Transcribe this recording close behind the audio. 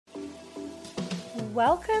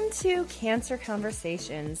Welcome to Cancer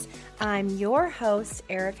Conversations. I'm your host,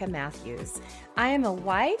 Erica Matthews. I am a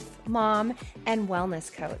wife, mom, and wellness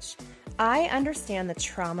coach. I understand the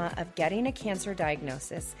trauma of getting a cancer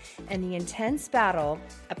diagnosis and the intense battle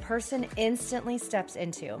a person instantly steps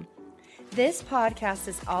into. This podcast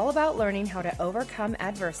is all about learning how to overcome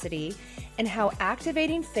adversity and how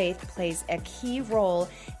activating faith plays a key role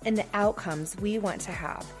in the outcomes we want to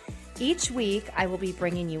have. Each week, I will be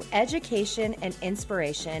bringing you education and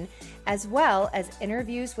inspiration, as well as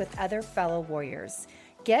interviews with other fellow warriors.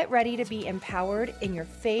 Get ready to be empowered in your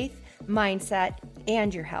faith, mindset,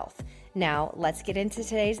 and your health. Now, let's get into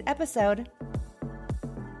today's episode.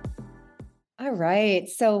 All right.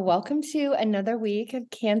 So welcome to another week of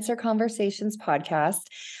Cancer Conversations podcast.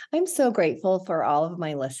 I'm so grateful for all of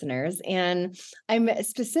my listeners, and I'm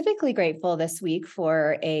specifically grateful this week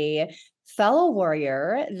for a fellow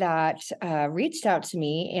warrior that reached out to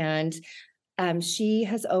me, and she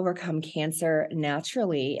has overcome cancer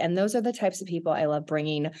naturally. And those are the types of people I love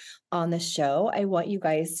bringing on the show. I want you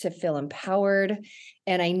guys to feel empowered,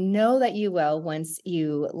 and I know that you will once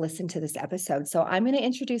you listen to this episode. So I'm going to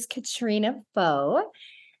introduce Katrina Foe,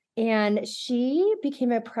 and she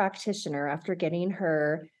became a practitioner after getting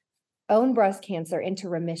her own breast cancer into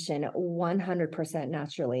remission 100%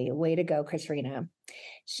 naturally. Way to go, Katrina.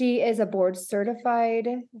 She is a board certified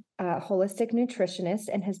holistic nutritionist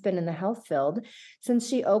and has been in the health field since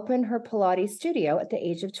she opened her Pilates studio at the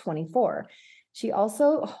age of 24. She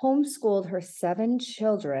also homeschooled her 7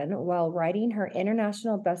 children while writing her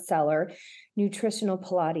international bestseller, Nutritional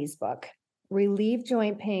Pilates book. Relieve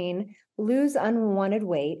joint pain, lose unwanted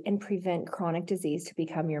weight, and prevent chronic disease to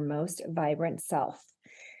become your most vibrant self.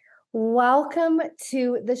 Welcome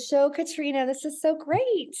to the show, Katrina. This is so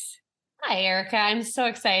great. Hi, Erica. I'm so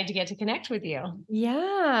excited to get to connect with you.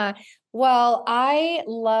 Yeah. Well, I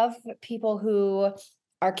love people who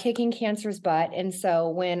are kicking cancer's butt. And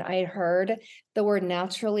so when I heard the word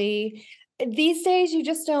naturally, these days you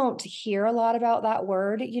just don't hear a lot about that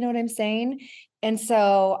word. You know what I'm saying? And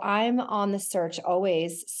so I'm on the search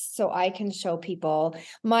always so I can show people.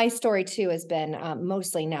 My story too has been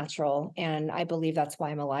mostly natural, and I believe that's why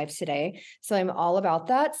I'm alive today. So I'm all about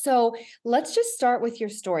that. So let's just start with your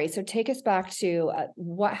story. So take us back to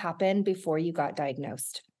what happened before you got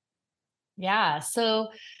diagnosed. Yeah. So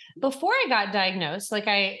before I got diagnosed, like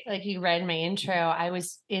you read my intro, I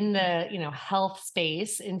was in the, health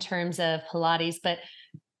space in terms of Pilates, but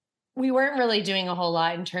we weren't really doing a whole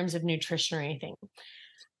lot in terms of nutrition or anything.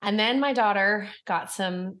 And then my daughter got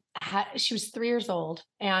she was 3 years old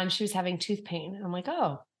and she was having tooth pain. I'm like,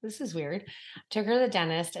 oh, this is weird. Took her to the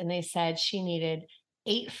dentist and they said she needed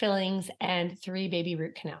 8 fillings and 3 baby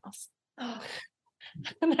root canals.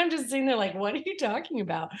 And I'm just sitting there like, what are you talking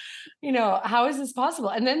about? How is this possible?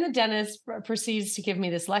 And then the dentist proceeds to give me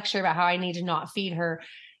this lecture about how I need to not feed her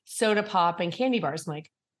soda pop and candy bars. I'm like,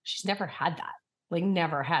 she's never had that.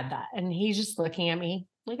 Never had that. And he's just looking at me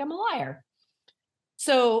like I'm a liar.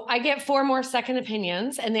 So I get 4 more second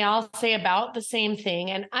opinions and they all say about the same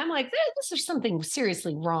thing. And I'm like, this is something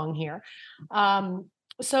seriously wrong here.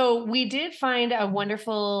 So we did find a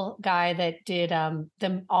wonderful guy that did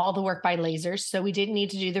all the work by lasers. So we didn't need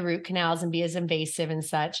to do the root canals and be as invasive and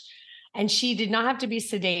such. And she did not have to be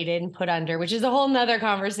sedated and put under, which is a whole nother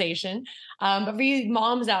conversation. But for you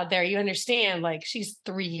moms out there, you understand, she's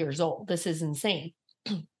 3 years old. This is insane.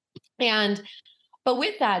 But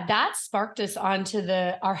with that sparked us onto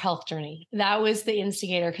our health journey. That was the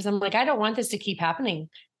instigator, because I'm like, I don't want this to keep happening.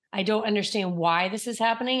 I don't understand why this is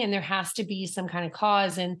happening. And there has to be some kind of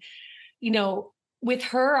cause. And, with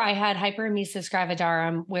her, I had hyperemesis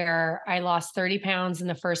gravidarum, where I lost 30 pounds in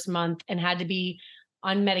the first month and had to be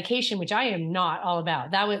on medication, which I am not all about.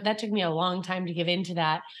 That took me a long time to give into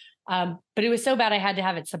that. But it was so bad I had to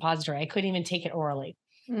have it suppository. I couldn't even take it orally.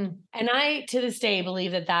 And I, to this day,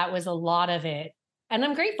 believe that was a lot of it. And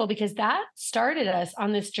I'm grateful because that started us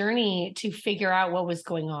on this journey to figure out what was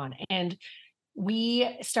going on. And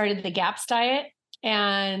we started the GAPS diet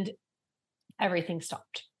and everything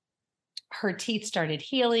stopped. Her teeth started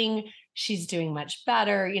healing. She's doing much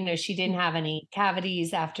better. She didn't have any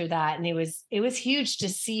cavities after that. And it was huge to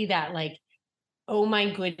see that, oh my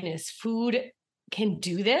goodness, food can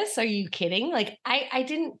do this. Are you kidding? I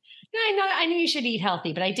didn't, I knew you should eat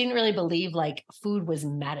healthy, but I didn't really believe food was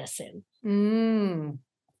medicine. And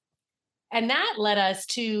that led us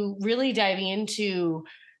to really diving into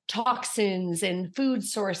toxins and food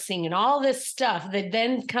sourcing and all this stuff that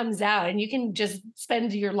then comes out, and you can just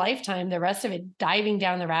spend your lifetime, the rest of it, diving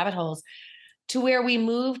down the rabbit holes, to where we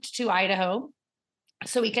moved to Idaho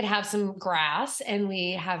so we could have some grass, and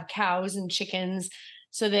we have cows and chickens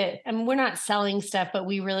so that, and we're not selling stuff, but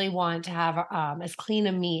we really want to have as clean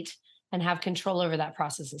a meat and have control over that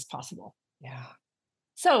process as possible. Yeah.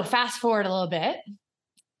 So fast forward a little bit.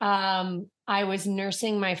 I was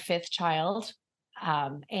nursing my 5th child.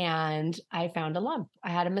 And I found a lump.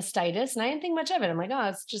 I had a mastitis and I didn't think much of it. I'm like, oh,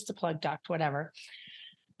 it's just a plug duct, whatever.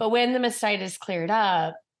 But when the mastitis cleared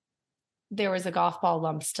up, there was a golf ball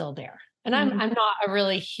lump still there. And I'm not a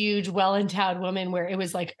really huge, well-endowed woman where it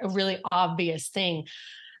was like a really obvious thing.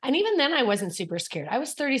 And even then I wasn't super scared. I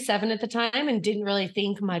was 37 at the time and didn't really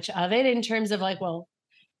think much of it in terms of like, well,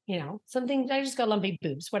 something, I just got lumpy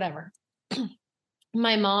boobs, whatever.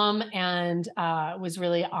 My mom was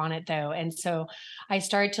really on it though. And so I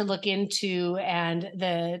started to look into, and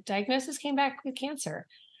the diagnosis came back with cancer.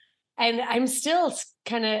 And I'm still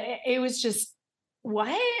it was just,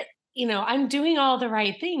 what? I'm doing all the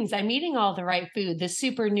right things. I'm eating all the right food, the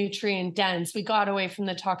super nutrient dense. We got away from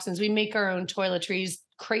the toxins. We make our own toiletries,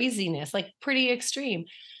 craziness, like pretty extreme.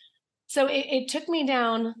 So it took me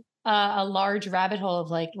down a large rabbit hole of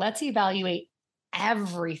like, let's evaluate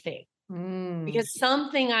everything. Because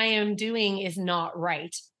something I am doing is not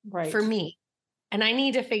right for me. And I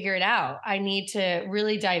need to figure it out. I need to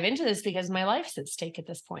really dive into this because my life's at stake at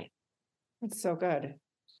this point. That's so good.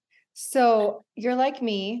 So you're like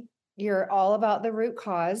me, you're all about the root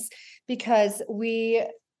cause, because we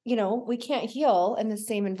can't heal in the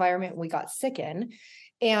same environment we got sick in.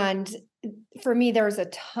 And for me, there's a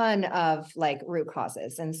ton of like root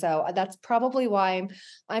causes. And so that's probably why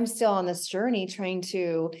I'm still on this journey trying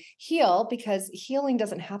to heal, because healing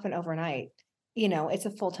doesn't happen overnight. It's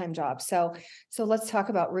a full-time job. So let's talk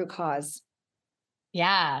about root cause.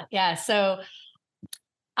 Yeah. Yeah. So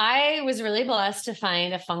I was really blessed to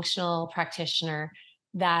find a functional practitioner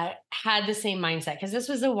that had the same mindset, because this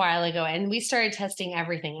was a while ago and we started testing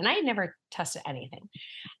everything, and I had never tested anything.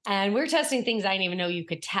 And we're testing things I didn't even know you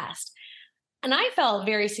could test. And I felt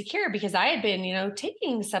very secure because I had been,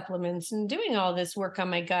 taking supplements and doing all this work on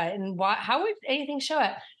my gut, and how would anything show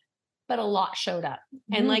up? But a lot showed up.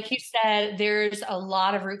 And like you said, there's a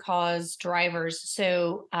lot of root cause drivers.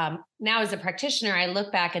 So now as a practitioner, I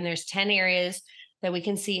look back and there's 10 areas that we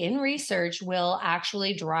can see in research will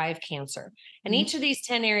actually drive cancer. And each of these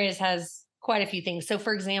 10 areas has quite a few things. So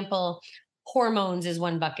for example, hormones is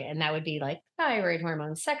one bucket, and that would be like thyroid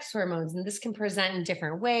hormones, sex hormones, and this can present in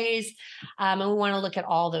different ways. And we want to look at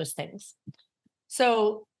all those things.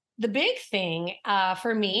 So the big thing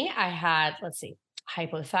for me, I had,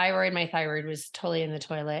 hypothyroid. My thyroid was totally in the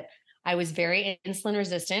toilet. I was very insulin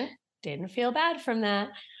resistant. Didn't feel bad from that.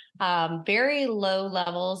 Very low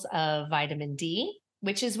levels of vitamin D,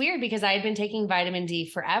 which is weird because I had been taking vitamin D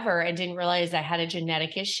forever and didn't realize I had a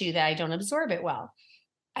genetic issue that I don't absorb it well.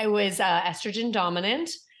 I was estrogen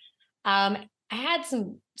dominant. I had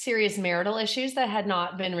some serious marital issues that had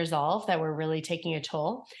not been resolved that were really taking a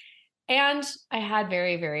toll. And I had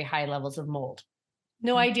very, very high levels of mold.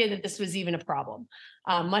 No idea that this was even a problem,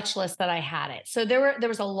 much less that I had it. So there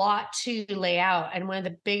was a lot to lay out. And one of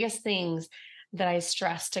the biggest things that I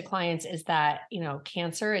stress to clients is that,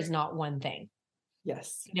 cancer is not one thing.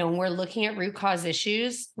 Yes. When we're looking at root cause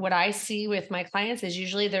issues, what I see with my clients is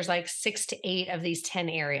usually there's like 6 to 8 of these 10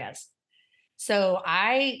 areas. So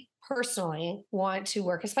I personally want to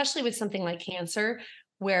work, especially with something like cancer,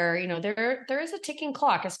 where, there is a ticking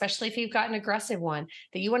clock, especially if you've got an aggressive one,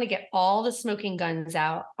 that you want to get all the smoking guns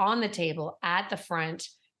out on the table at the front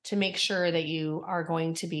to make sure that you are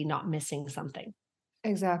going to be not missing something.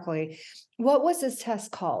 Exactly. What was this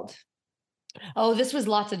test called? Oh, this was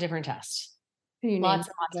lots of different tests. Lots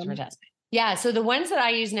of different tests. Yeah. So the ones that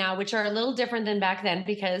I use now, which are a little different than back then,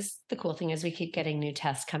 because the cool thing is we keep getting new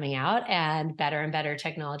tests coming out and better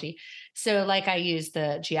technology. So like I use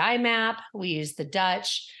the GI map, we use the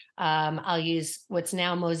Dutch. I'll use what's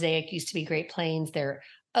now Mosaic, used to be Great Plains, their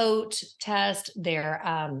oat test, their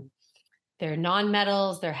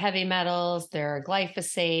non-metals, their heavy metals, their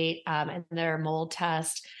glyphosate, and their mold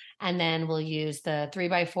test. And then we'll use the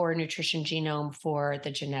 3x4 nutrition genome for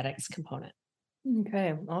the genetics component.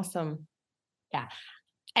 Okay, awesome. Yeah.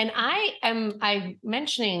 And I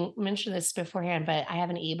mentioned this beforehand, but I have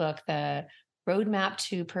an ebook, the Roadmap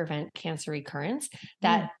to Prevent Cancer Recurrence,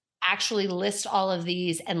 that actually lists all of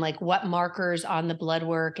these and like what markers on the blood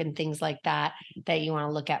work and things like that you want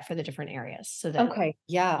to look at for the different areas. So that okay.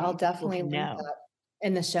 Yeah, I'll definitely link that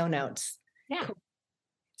in the show notes. Yeah. Cool.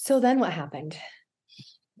 So then what happened?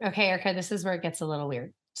 Okay, Erica, this is where it gets a little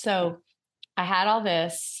weird. So I had all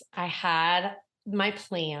this. I had my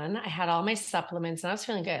plan. I had all my supplements and I was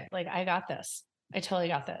feeling good. Like, I got this. I totally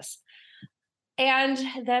got this. And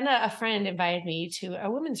then a friend invited me to a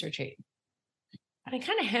women's retreat. And I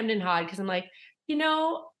kind of hemmed and hawed because I'm like,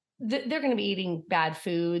 they're going to be eating bad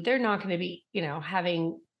food. They're not going to be,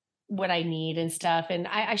 having what I need and stuff. And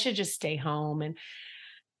I should just stay home.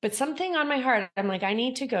 But something on my heart, I'm like, I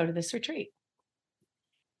need to go to this retreat.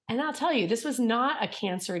 And I'll tell you, this was not a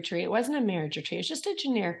cancer retreat. It wasn't a marriage retreat. It was just a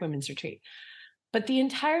generic women's retreat. But the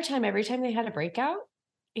entire time, every time they had a breakout,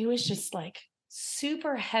 it was just like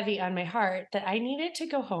super heavy on my heart that I needed to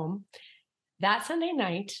go home that Sunday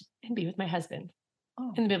night and be with my husband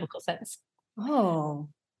in the biblical sense. Oh,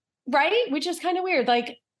 right. Which is kind of weird.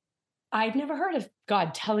 Like, I'd never heard of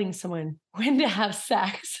God telling someone when to have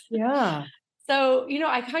sex. yeah. So,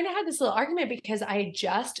 I kind of had this little argument because I had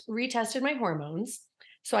just retested my hormones.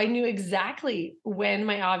 So I knew exactly when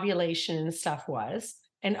my ovulation and stuff was.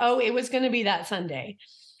 And it was going to be that Sunday.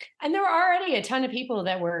 And there were already a ton of people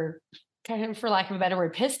that were kind of, for lack of a better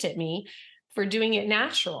word, pissed at me for doing it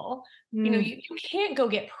natural. You can't go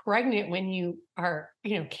get pregnant when you are,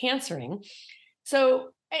 cancering. So,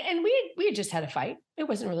 and we had just had a fight. It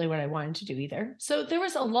wasn't really what I wanted to do either. So there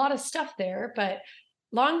was a lot of stuff there, but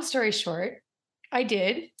long story short, I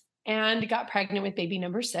did and got pregnant with baby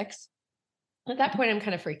number 6. At that point, I'm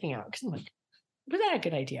kind of freaking out because I'm like, was that a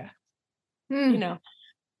good idea?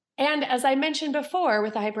 And as I mentioned before,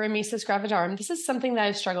 with the hyperemesis gravidarum, this is something that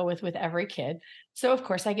I struggle with every kid. So of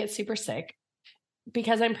course I get super sick.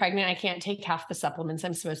 Because I'm pregnant, I can't take half the supplements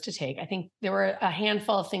I'm supposed to take. I think there were a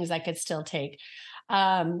handful of things I could still take.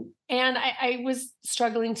 And I was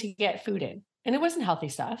struggling to get food in, and it wasn't healthy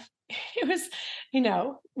stuff. It was,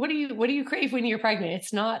 what do you crave when you're pregnant?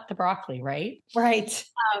 It's not the broccoli, right? Right.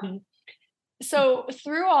 So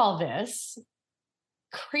through all this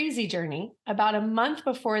crazy journey, about a month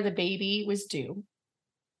before the baby was due,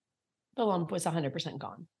 the lump was 100%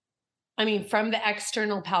 gone. I mean, from the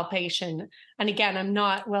external palpation, and again, I'm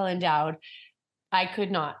not well endowed, I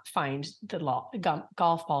could not find the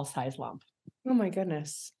golf ball size lump. Oh my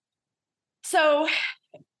goodness. So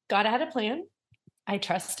God had a plan. I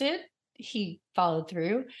trusted. He followed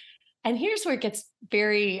through. And here's where it gets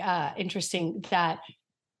very interesting, that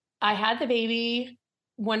I had the baby,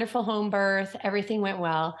 wonderful home birth, everything went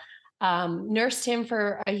well. Nursed him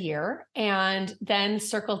for a year and then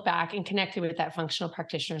circled back and connected with that functional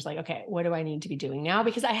practitioner. Like, okay, what do I need to be doing now?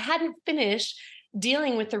 Because I hadn't finished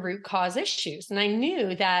dealing with the root cause issues. And I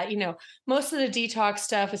knew that, most of the detox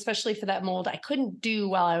stuff, especially for that mold, I couldn't do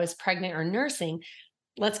while I was pregnant or nursing.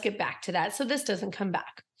 Let's get back to that so this doesn't come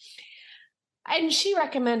back. And she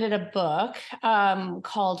recommended a book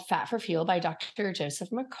called Fat for Fuel by Dr. Joseph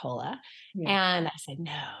Mercola. Yeah. And I said,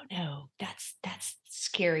 no, that's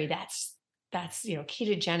scary. That's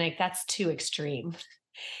ketogenic. That's too extreme.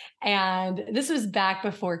 And this was back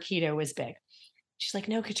before keto was big. She's like,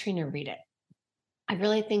 no, Katrina, read it. I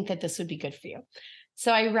really think that this would be good for you.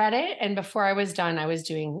 So I read it. And before I was done, I was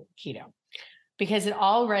doing keto, because it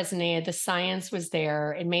all resonated. The science was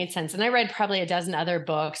there. It made sense. And I read probably a dozen other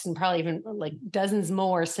books and probably even like dozens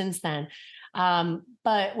more since then.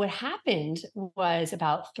 But what happened was,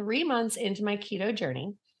 about 3 months into my keto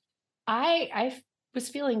journey, I was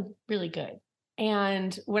feeling really good.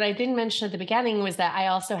 And what I didn't mention at the beginning was that I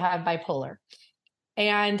also have bipolar.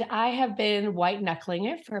 And I have been white knuckling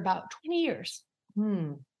it for about 20 years.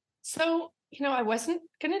 So, I wasn't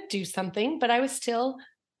going to do something, but I was still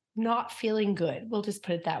not feeling good. We'll just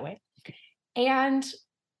put it that way. And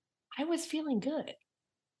I was feeling good,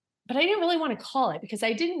 but I didn't really want to call it, because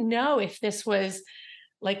I didn't know if this was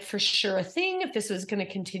like for sure a thing, if this was going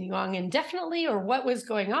to continue on indefinitely, or what was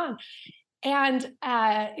going on. And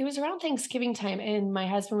it was around Thanksgiving time, and my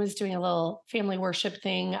husband was doing a little family worship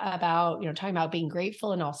thing about, talking about being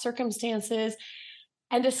grateful in all circumstances,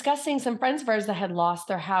 and discussing some friends of ours that had lost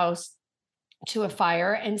their house to a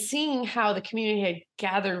fire, and seeing how the community had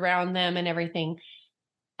gathered around them and everything.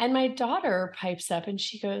 And my daughter pipes up and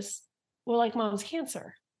she goes, well, like mom's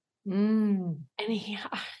cancer. And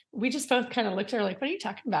we just both kind of looked at her like, what are you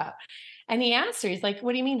talking about? And he asked her, he's like,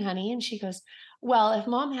 what do you mean, honey? And she goes, well, if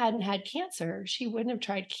mom hadn't had cancer, she wouldn't have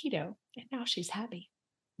tried keto. And now she's happy.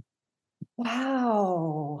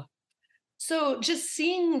 Wow. So just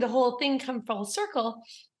seeing the whole thing come full circle,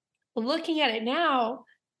 looking at it now,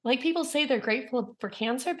 like, people say they're grateful for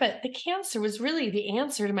cancer, but the cancer was really the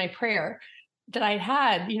answer to my prayer that I'd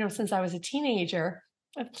had, since I was a teenager,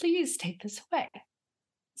 of please take this away.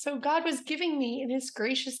 So God was giving me, in his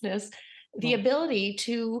graciousness, the ability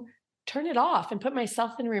to turn it off and put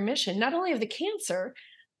myself in remission, not only of the cancer,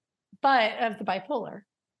 but of the bipolar.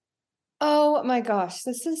 Oh my gosh,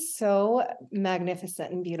 this is so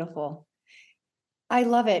magnificent and beautiful. I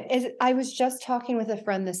love it. I was just talking with a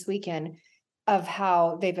friend this weekend of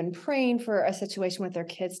how they've been praying for a situation with their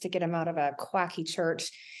kids to get them out of a quacky church.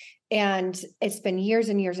 And it's been years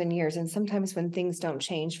and years and years. And sometimes when things don't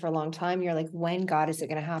change for a long time, you're like, when God is it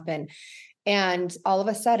going to happen? And all of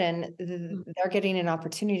a sudden they're getting an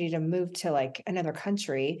opportunity to move to like another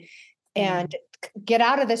country and get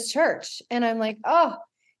out of this church. And I'm like, oh,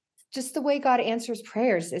 just the way God answers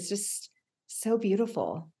prayers. It's just so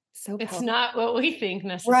beautiful. So powerful. It's not what we think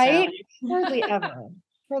necessarily. Right? Hardly ever.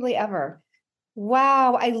 Hardly ever.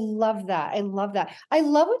 Wow. I love that. I love that. I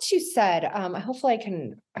love what you said. Hopefully I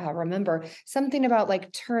can remember something about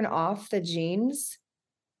like turn off the genes.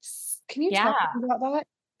 Can you talk about that?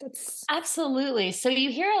 That's absolutely. So you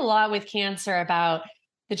hear a lot with cancer about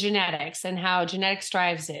the genetics and how genetics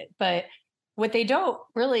drives it. But what they don't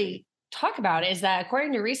really talk about is that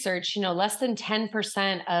according to research, less than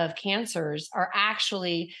 10% of cancers are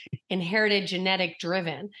actually inherited genetic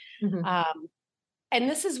driven. And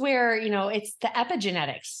this is where, it's the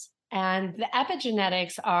epigenetics. And the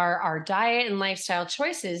epigenetics are our diet and lifestyle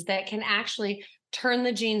choices that can actually turn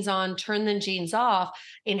the genes on, turn the genes off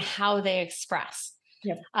in how they express.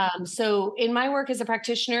 Yep. So in my work as a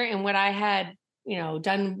practitioner and what I had,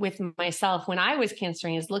 done with myself when I was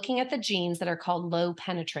cancering is looking at the genes that are called low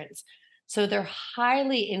penetrants. So they're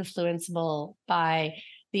highly influenceable by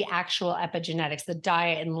the actual epigenetics, the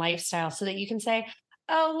diet and lifestyle, so that you can say,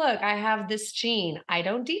 oh, look, I have this gene. I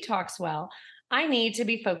don't detox well. I need to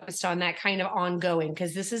be focused on that kind of ongoing,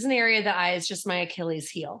 because this is an area that is just my Achilles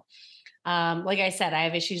heel. Like I said, I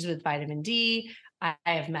have issues with vitamin D. I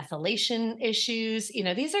have methylation issues.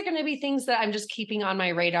 These are going to be things that I'm just keeping on my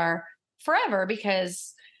radar forever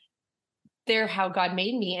because they're how God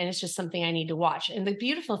made me. And it's just something I need to watch. And the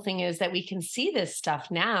beautiful thing is that we can see this stuff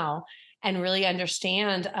now and really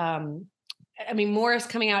understand. More is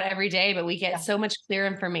coming out every day, but we get so much clear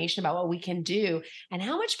information about what we can do and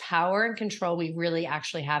how much power and control we really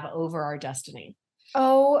actually have over our destiny.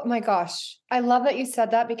 Oh my gosh. I love that you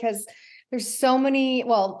said that, because there's so many,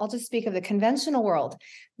 well, I'll just speak of the conventional world.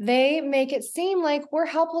 They make it seem like we're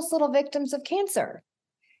helpless little victims of cancer.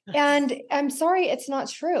 And I'm sorry, it's not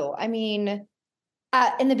true. I mean,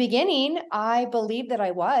 in the beginning, I believed that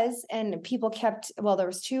I was, and people kept, well, there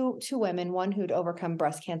was two women, one who'd overcome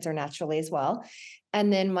breast cancer naturally as well.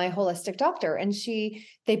 And then my holistic doctor, and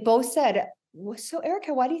they both said, so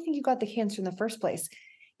Erica, why do you think you got the cancer in the first place?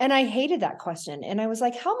 And I hated that question. And I was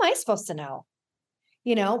like, how am I supposed to know?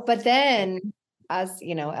 But then as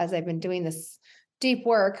I've been doing this deep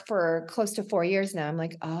work for close to 4 years now, I'm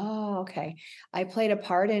like, oh, okay. I played a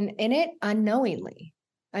part in it unknowingly,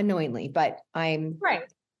 but I'm right.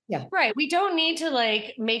 Yeah. Right. We don't need to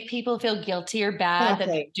make people feel guilty or bad that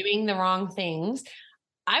they're doing the wrong things.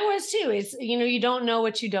 I was too. It's, you don't know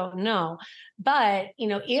what you don't know. But,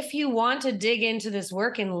 if you want to dig into this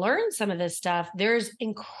work and learn some of this stuff, there's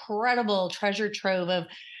incredible treasure trove of,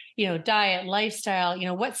 diet, lifestyle,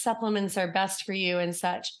 what supplements are best for you and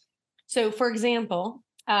such. So for example,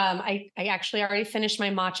 I actually already finished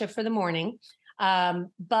my matcha for the morning.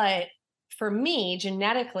 But for me,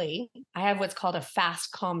 genetically, I have what's called a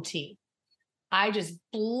fast calm tea. I just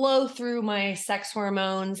blow through my sex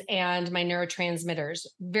hormones and my neurotransmitters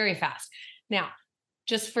very fast. Now,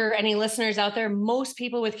 just for any listeners out there, most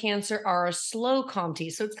people with cancer are a slow calm tea.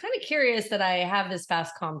 So it's kind of curious that I have this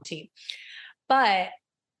fast calm tea. But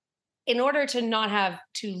in order to not have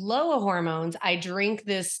too low hormones, I drink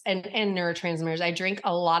this and neurotransmitters. I drink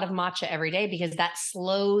a lot of matcha every day because that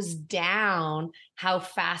slows down how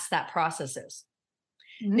fast that process is.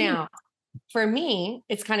 Now, for me,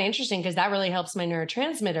 it's kind of interesting because that really helps my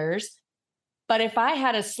neurotransmitters. But if I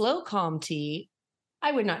had a slow calm tea,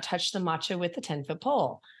 I would not touch the matcha with the 10-foot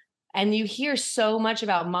pole. And you hear so much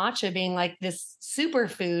about matcha being like this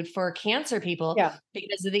superfood for cancer people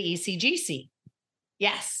because of the ECGC.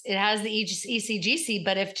 Yes, it has the ECGC,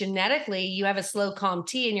 but if genetically you have a slow calm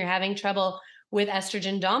tea and you're having trouble with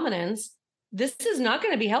estrogen dominance, this is not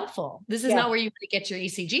going to be helpful. This is not where you get your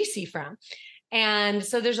ECGC from. And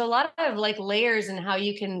so there's a lot of layers in how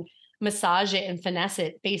you can massage it and finesse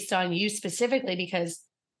it based on you specifically, because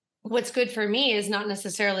what's good for me is not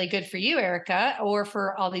necessarily good for you, Erica, or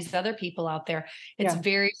for all these other people out there. It's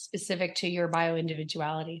very specific to your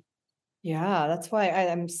bioindividuality. Yeah, that's why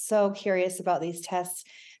I'm so curious about these tests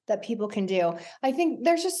that people can do. I think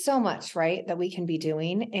there's just so much, right, that we can be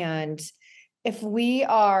doing. And if we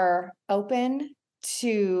are open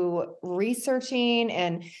to researching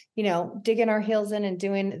and, digging our heels in and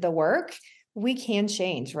doing the work, we can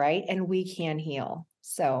change, right? And we can heal.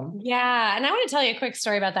 So, yeah. And I want to tell you a quick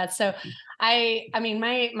story about that. So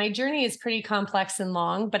my journey is pretty complex and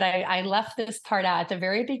long, but I left this part out at the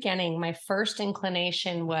very beginning. My first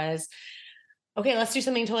inclination was, okay, let's do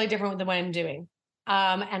something totally different than what I'm doing.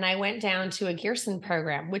 And I went down to a Gearson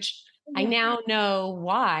program, which I now know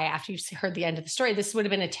why, after you've heard the end of the story, this would have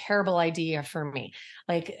been a terrible idea for me.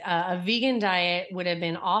 Like a vegan diet would have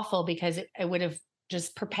been awful because it would have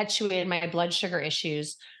just perpetuated my blood sugar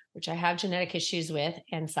issues, which I have genetic issues with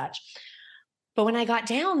and such. But when I got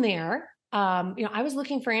down there, I was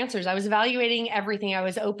looking for answers. I was evaluating everything. I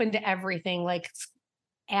was open to everything.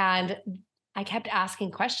 And I kept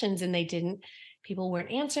asking questions and people weren't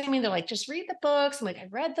answering me. They're like, just read the books. I'm like, I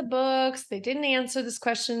read the books. They didn't answer this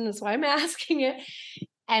question. That's why I'm asking it.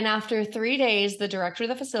 And after 3 days, the director of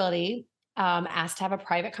the facility asked to have a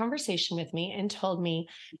private conversation with me and told me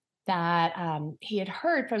that he had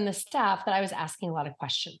heard from the staff that I was asking a lot of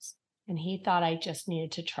questions. And he thought I just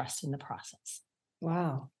needed to trust in the process.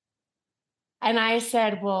 Wow. And I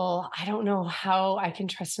said, well, I don't know how I can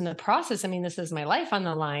trust in the process. I mean, this is my life on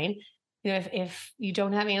the line. If you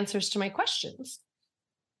don't have answers to my questions,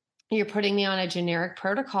 you're putting me on a generic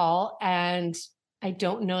protocol and I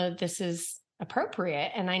don't know that this is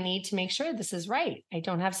appropriate. And I need to make sure this is right. I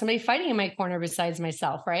don't have somebody fighting in my corner besides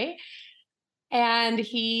myself. Right. And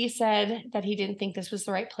he said that he didn't think this was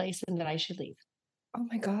the right place and that I should leave. Oh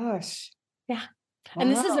my gosh. Yeah. Wow.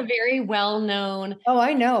 And this is a very well-known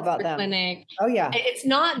I know about them. clinic. Oh yeah. It's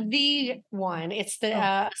not the one, it's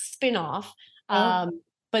the spin-off.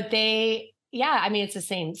 But it's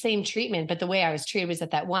the same treatment, but the way I was treated was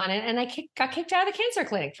at that one. And I got kicked out of the cancer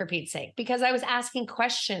clinic, for Pete's sake, because I was asking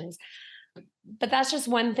questions. But that's just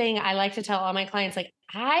one thing I like to tell all my clients, like,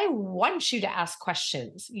 I want you to ask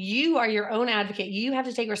questions. You are your own advocate. You have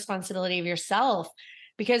to take responsibility of yourself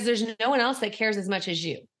because there's no one else that cares as much as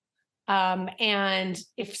you. And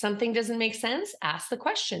if something doesn't make sense, ask the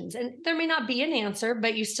questions. And there may not be an answer,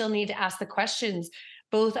 but you still need to ask the questions,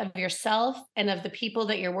 both of yourself and of the people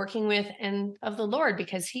that you're working with and of the Lord,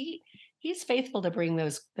 because he's faithful to bring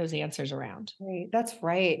those answers around. Right. That's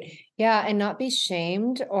right. Yeah. And not be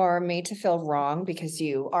shamed or made to feel wrong because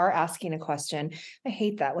you are asking a question. I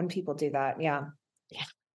hate that when people do that. Yeah. Yeah.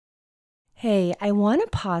 Hey, I want to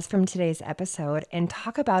pause from today's episode and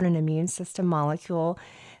talk about an immune system molecule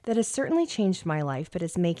that has certainly changed my life, but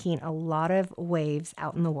is making a lot of waves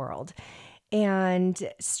out in the world.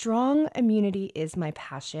 And strong immunity is my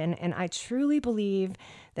passion. And I truly believe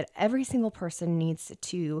that every single person needs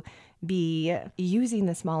to be using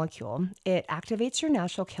this molecule. It activates your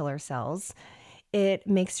natural killer cells. It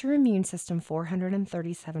makes your immune system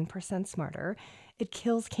 437% smarter. It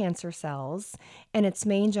kills cancer cells. And its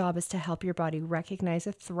main job is to help your body recognize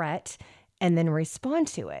a threat and then respond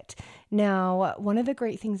to it. Now, one of the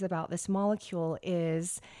great things about this molecule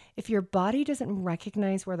is if your body doesn't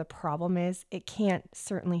recognize where the problem is, it can't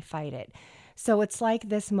certainly fight it. So it's like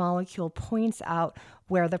this molecule points out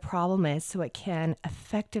where the problem is so it can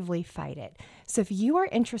effectively fight it. So if you are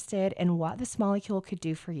interested in what this molecule could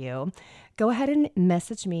do for you, go ahead and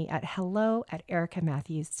message me at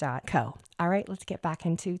hello@ericamatthews.co. All right, let's get back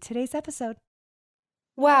into today's episode.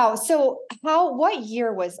 Wow. So what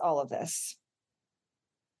year was all of this?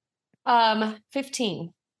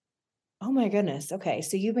 15. Oh my goodness. Okay.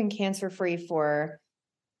 So you've been cancer-free for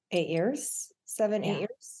 8 years, 8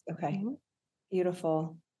 years. Okay. Mm-hmm.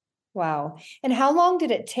 Beautiful. Wow. And how long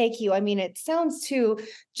did it take you? I mean, it sounds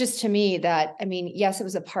just to me that, yes, it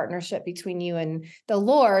was a partnership between you and the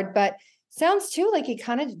Lord, but sounds too like he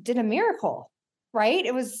kind of did a miracle, right?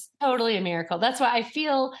 It was totally a miracle. That's why I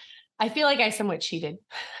feel like I somewhat cheated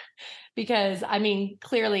because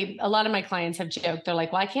clearly a lot of my clients have joked. They're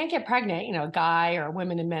like, well, I can't get pregnant, a guy or a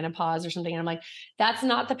woman in menopause or something. And I'm like, that's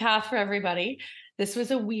not the path for everybody. This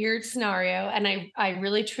was a weird scenario. And I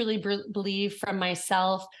really, truly believe from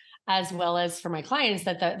myself, as well as for my clients,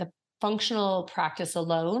 that the functional practice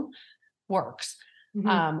alone works.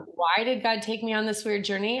 mm-hmm. Why did God take me on this weird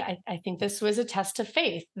journey? I think this was a test of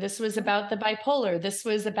faith. This was about the bipolar. This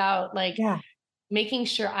was about making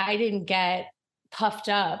sure I didn't get puffed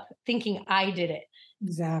up thinking I did it.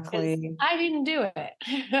 Exactly. I didn't do it.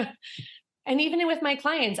 And even with my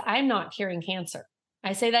clients, I'm not curing cancer.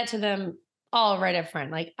 I say that to them all right up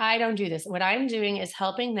front. Like, I don't do this. What I'm doing is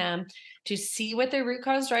helping them to see what their root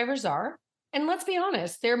cause drivers are. And let's be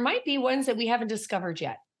honest, there might be ones that we haven't discovered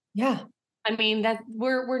yet. Yeah. That we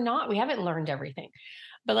haven't learned everything,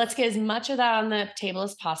 but let's get as much of that on the table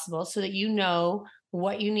as possible so that you know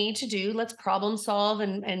what you need to do. Let's problem solve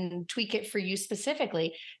and tweak it for you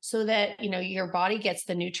specifically so that, your body gets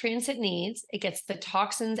the nutrients it needs, it gets the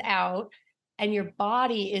toxins out, and your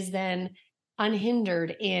body is then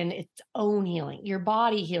unhindered in its own healing. Your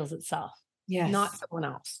body heals itself, not someone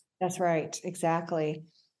else. That's right. Exactly.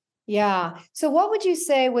 Yeah. So what would you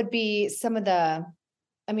say would be some of the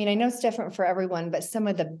I mean, I know it's different for everyone, but some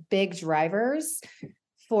of the big drivers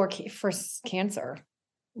for cancer.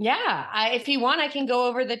 Yeah. If you want, I can go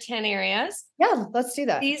over the 10 areas. Yeah, let's do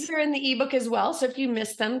that. These are in the ebook as well. So if you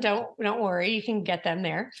missed them, don't worry, you can get them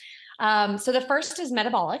there. So the first is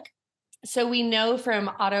metabolic. So we know from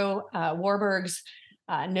Otto Warburg's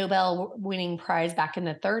Nobel winning prize back in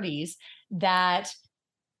the 30s that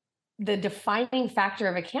the defining factor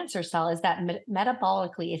of a cancer cell is that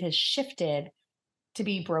metabolically it has shifted to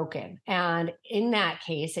be broken. And in that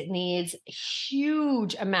case, it needs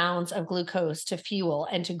huge amounts of glucose to fuel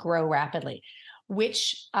and to grow rapidly,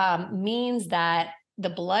 which means that the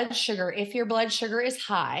blood sugar, if your blood sugar is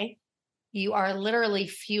high, you are literally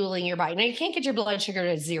fueling your body. Now, you can't get your blood sugar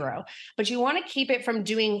to zero, but you want to keep it from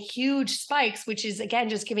doing huge spikes, which is, again,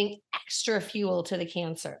 just giving extra fuel to the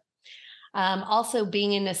cancer. Also,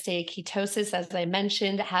 being in a state of ketosis, as I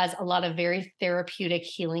mentioned, has a lot of very therapeutic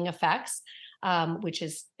healing effects, which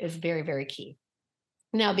is very, very key.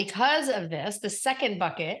 Now, because of this, the second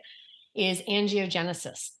bucket is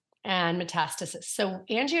angiogenesis and metastasis. So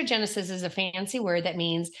angiogenesis is a fancy word that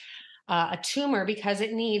means a tumor, because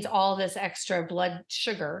it needs all this extra blood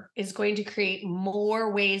sugar, is going to create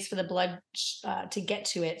more ways for the blood to get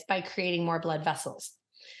to it by creating more blood vessels.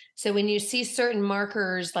 So when you see certain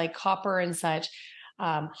markers like copper and such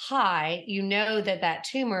high, you know that that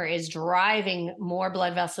tumor is driving more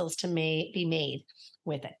blood vessels to be made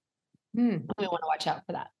with it. We want to watch out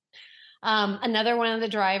for that. Another one of the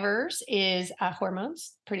drivers is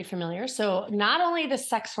hormones, pretty familiar. So not only the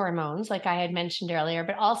sex hormones, like I had mentioned earlier,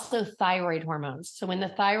 but also thyroid hormones. So when the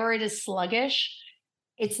thyroid is sluggish,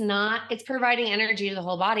 it's providing energy to the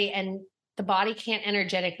whole body, and the body can't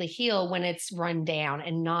energetically heal when it's run down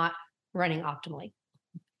and not running optimally.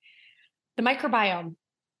 The microbiome.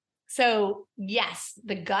 So yes,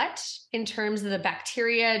 the gut in terms of the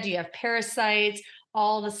bacteria, do you have parasites,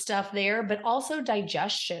 all the stuff there, but also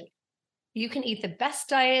digestion. You can eat the best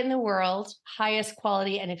diet in the world, highest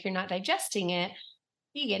quality, and if you're not digesting it,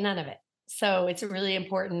 you get none of it. So it's really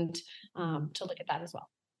important to look at that as well.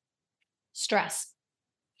 Stress.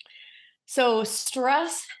 So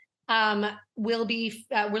stress will be,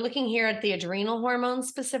 we're looking here at the adrenal hormones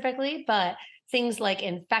specifically, but things like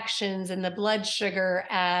infections and the blood sugar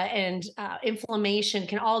and inflammation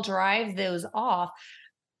can all drive those off.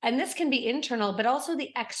 And this can be internal, but also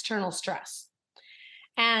the external stress.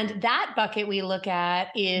 And that bucket we look at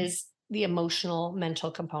is the emotional,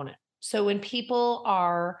 mental component. So when people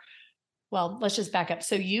are, well, let's just back up.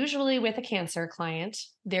 So usually with a cancer client,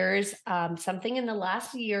 there's something in the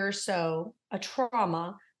last year or so, a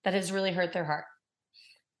trauma that has really hurt their heart.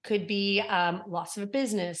 Could be loss of a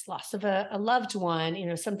business, loss of a loved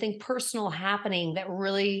one, something personal happening that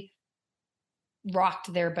really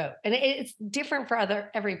rocked their boat. And it's different for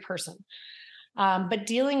every person. But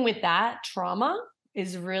dealing with that trauma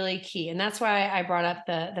is really key. And that's why I brought up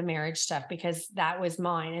the marriage stuff, because that was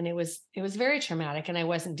mine. And it was very traumatic, and I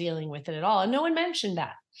wasn't dealing with it at all. And no one mentioned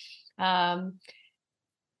that.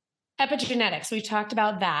 Epigenetics, we've talked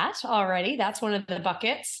about that already. That's one of the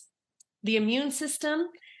buckets. The immune system.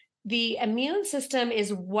 The immune system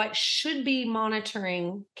is what should be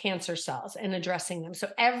monitoring cancer cells and addressing them. So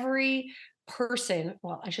every person,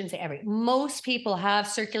 well, I shouldn't say every, most people have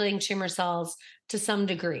circulating tumor cells to some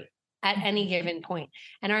degree at any given point.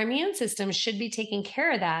 And our immune system should be taking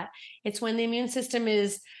care of that. It's when the immune system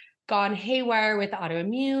is gone haywire with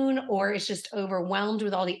autoimmune, or it's just overwhelmed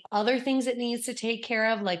with all the other things it needs to take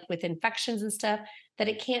care of, like with infections and stuff, that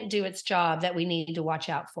it can't do its job, that we need to watch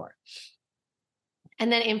out for.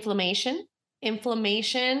 And then inflammation.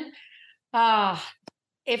 Inflammation,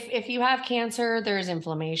 if you have cancer, there's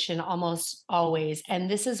inflammation almost always. And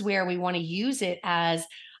this is where we want to use it as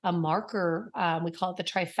a marker. We call it the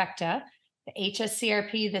trifecta, the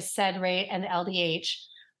HSCRP, the SED rate, and the LDH,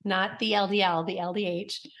 not the LDL, the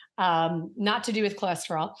LDH, not to do with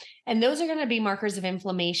cholesterol. And those are going to be markers of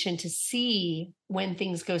inflammation to see when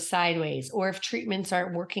things go sideways, or if treatments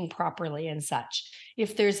aren't working properly and such,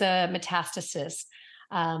 if there's a metastasis,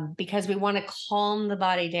 because we want to calm the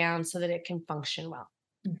body down so that it can function well.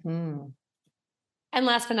 Mm-hmm. And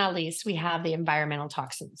last but not least, we have the environmental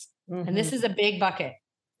toxins. Mm-hmm. And this is a big bucket.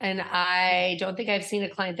 And I don't think I've seen a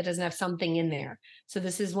client that doesn't have something in there. So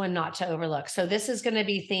this is one not to overlook. So this is going to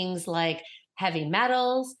be things like heavy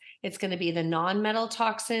metals. It's going to be the non-metal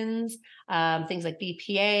toxins, things like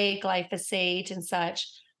BPA, glyphosate, and such,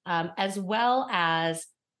 as well as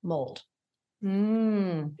mold.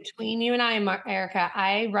 Between you and I, Erica,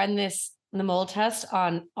 I run the mold test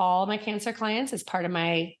on all my cancer clients as part of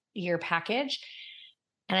my year package.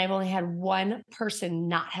 And I've only had one person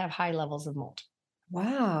not have high levels of mold.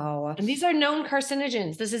 Wow. And these are known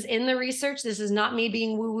carcinogens. This is in the research. This is not me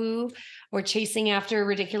being woo-woo or chasing after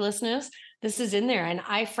ridiculousness. This is in there. And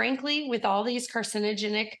I frankly, with all these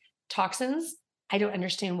carcinogenic toxins, I don't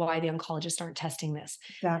understand why the oncologists aren't testing this.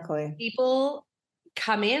 Exactly. People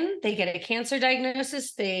come in, they get a cancer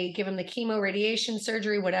diagnosis, they give them the chemo, radiation,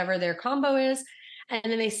 surgery, whatever their combo is, and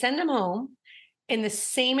then they send them home in the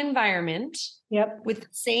same environment Yep. with the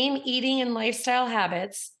same eating and lifestyle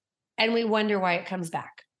habits, and we wonder why it comes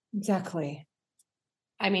back. Exactly.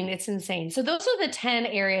 I mean, it's insane. So those are the 10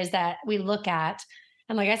 areas that we look at.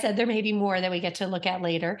 And like I said, there may be more that we get to look at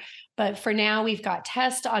later. But for now, we've got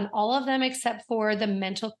tests on all of them except for the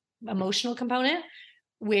mental, emotional component,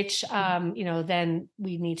 which, then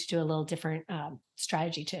we need to do a little different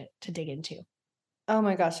strategy to dig into. Oh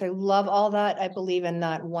my gosh, I love all that. I believe in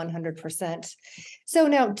that 100%. So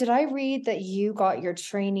now, did I read that you got your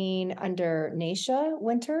training under Naisha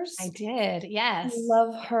Winters? I did. Yes.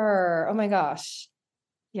 Love her. Oh my gosh.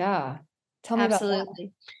 Yeah. Tell me about that.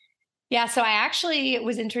 Absolutely. Yeah. So I actually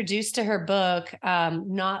was introduced to her book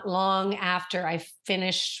not long after I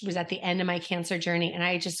was at the end of my cancer journey. And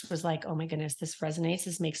I just was like, oh my goodness, this resonates.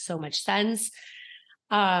 This makes so much sense.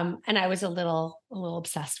 And I was a little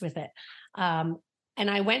obsessed with it. And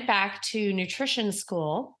I went back to nutrition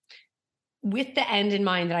school with the end in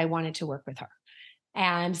mind that I wanted to work with her.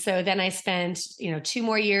 And so then I spent, 2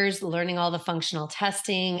 more years learning all the functional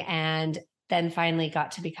testing, and then finally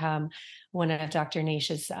got to become one of Dr.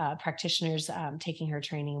 Naisha's practitioners, taking her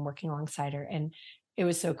training and working alongside her. And it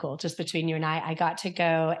was so cool. Just between you and I got to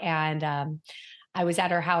go, and I was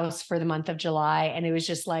at her house for the month of July, and it was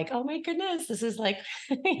just like, oh my goodness, this is like,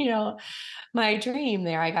 my dream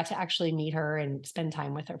there. I got to actually meet her and spend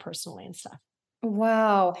time with her personally and stuff.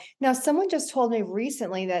 Wow. Now, someone just told me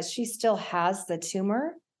recently that she still has the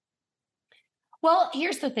tumor. Well,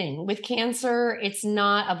 here's the thing with cancer, it's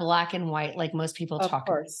not a black and white like most people Of talk about.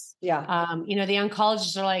 course. Yeah. The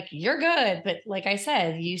oncologists are like, you're good. But like I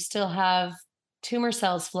said, you still have tumor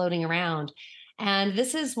cells floating around. And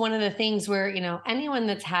this is one of the things where, anyone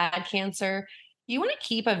that's had cancer, you want to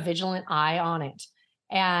keep a vigilant eye on it.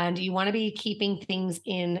 And you want to be keeping things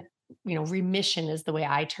in, remission is the way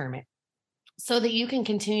I term it, so that you can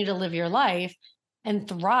continue to live your life and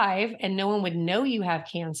thrive, and no one would know you have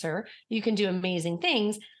cancer. You can do amazing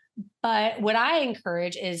things. But what I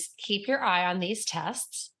encourage is keep your eye on these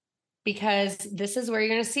tests, because this is where you're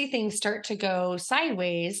going to see things start to go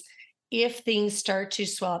sideways if things start to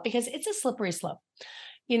swell up, because it's a slippery slope.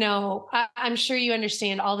 I'm sure you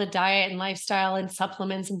understand all the diet and lifestyle and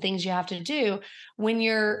supplements and things you have to do when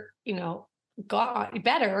you're, got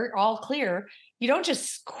better, all clear. You don't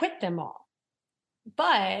just quit them all.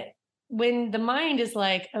 But when the mind is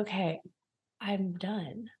like, okay, I'm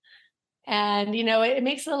done. And, it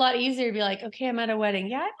makes it a lot easier to be like, okay, I'm at a wedding.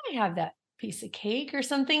 Yeah, I might have that piece of cake or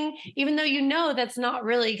something, even though that's not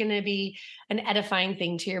really going to be an edifying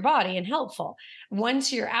thing to your body and helpful.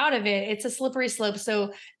 Once you're out of it, it's a slippery slope.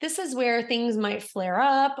 So this is where things might flare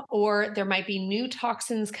up, or there might be new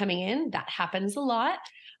toxins coming in. That happens a lot.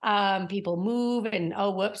 People move and,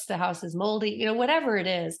 oh, whoops, the house is moldy, whatever it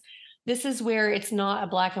is. This is where it's not a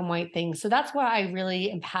black and white thing. So that's why I really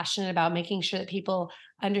am passionate about making sure that people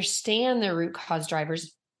understand their root cause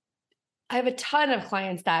drivers. I have a ton of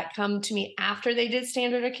clients that come to me after they did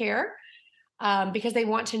standard of care, because they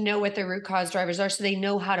want to know what their root cause drivers are, so they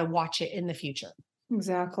know how to watch it in the future.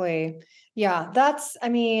 Exactly. Yeah.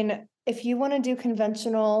 If you want to do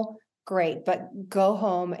conventional, great, but go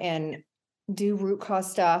home and do root cause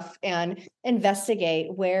stuff and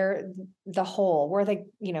investigate where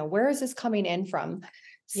is this coming in from?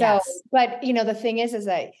 So, Yes. but the thing is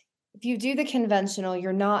that if you do the conventional,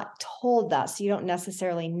 you're not told that. So you don't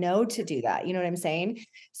necessarily know to do that. You know what I'm saying?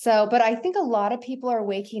 So, but I think a lot of people are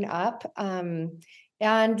waking up.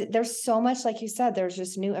 And there's so much, like you said, there's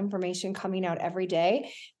just new information coming out every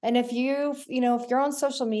day. And if if you're on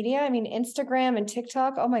social media, Instagram and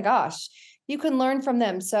TikTok, oh my gosh, you can learn from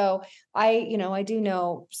them. So I do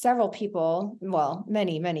know several people, well,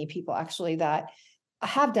 many people actually, that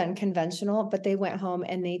have done conventional, but they went home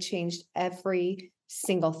and they changed every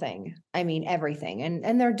single thing. Everything.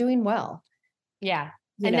 And they're doing well. Yeah.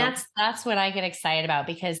 That's what I get excited about,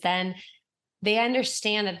 because then they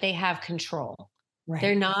understand that they have control. Right.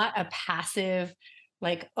 They're not a passive,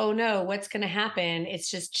 like, oh no, what's going to happen? It's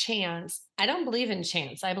just chance. I don't believe in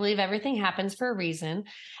chance. I believe everything happens for a reason.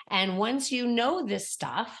 And once you know this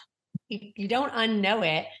stuff, you don't unknow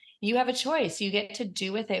it. You have a choice. You get to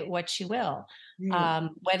do with it what you will.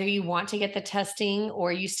 Whether you want to get the testing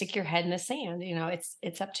or you stick your head in the sand,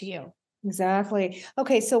 it's up to you. Exactly.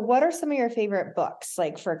 Okay. So what are some of your favorite books,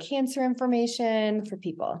 like for cancer information for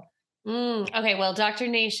people? Okay, well, Dr.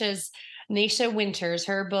 Nasha Winters,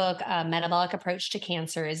 her book, Metabolic Approach to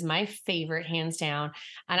Cancer, is my favorite, hands down.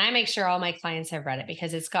 And I make sure all my clients have read it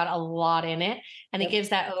because it's got a lot in it and it Yep. gives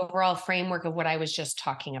that overall framework of what I was just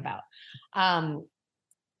talking about. Um,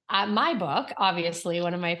 my book, obviously,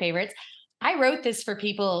 one of my favorites, I wrote this for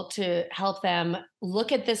people to help them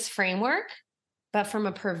look at this framework, but from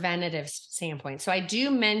a preventative standpoint. So I do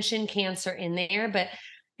mention cancer in there, but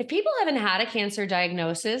if people haven't had a cancer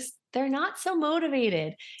diagnosis, they're not so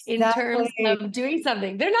motivated in terms Exactly. of doing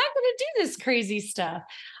something. They're not going to do this crazy stuff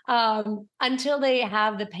until they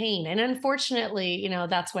have the pain. And unfortunately,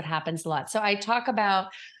 that's what happens a lot. So I talk about,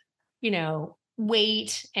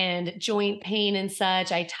 weight and joint pain and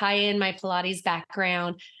such. I tie in my Pilates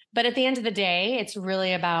background. But at the end of the day, it's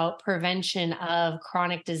really about prevention of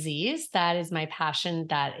chronic disease. That is my passion.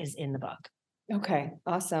 That is in the book. Okay.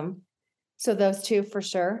 Awesome. So those two for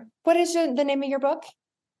sure. What is the name of your book?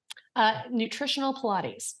 Nutritional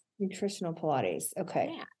Pilates. Nutritional Pilates. Okay.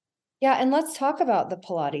 Yeah. Yeah. And let's talk about the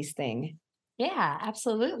Pilates thing. Yeah,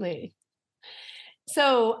 absolutely.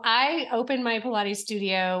 So I opened my Pilates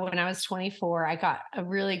studio when I was 24. I got a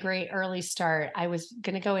really great early start. I was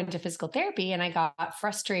going to go into physical therapy and I got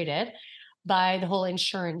frustrated by the whole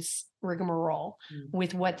insurance rigmarole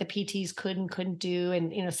with what the PTs could and couldn't do.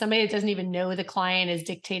 And, somebody that doesn't even know the client is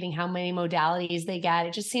dictating how many modalities they get.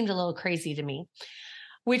 It just seemed a little crazy to me,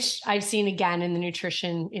 which I've seen again in the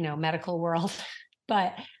nutrition, medical world.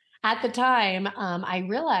 But at the time, I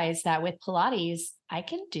realized that with Pilates, I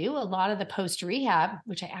can do a lot of the post rehab,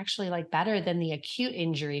 which I actually like better than the acute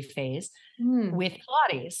injury phase with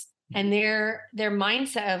Pilates. And their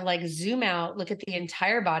mindset of like zoom out, look at the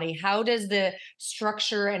entire body. How does the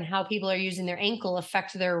structure and how people are using their ankle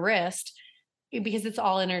affect their wrist? Because it's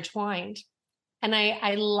all intertwined. And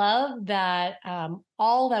I love that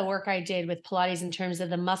all the work I did with Pilates in terms of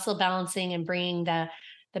the muscle balancing and bringing the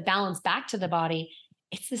balance back to the body.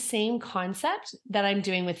 It's the same concept that I'm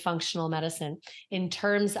doing with functional medicine in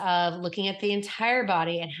terms of looking at the entire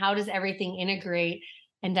body and how does everything integrate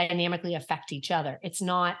and dynamically affect each other. It's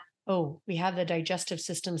not, oh, we have the digestive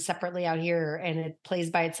system separately out here and it plays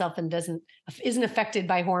by itself and isn't affected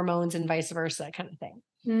by hormones and vice versa kind of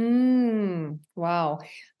thing. Wow.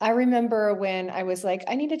 I remember when I was like,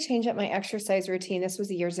 I need to change up my exercise routine. This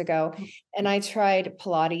was years ago. And I tried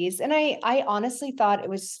Pilates and I honestly thought it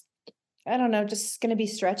was, I don't know, just going to be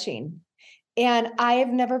stretching. And I have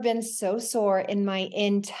never been so sore in my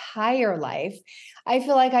entire life. I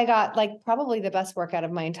feel like I got like probably the best workout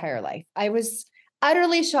of my entire life. I was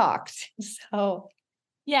utterly shocked. So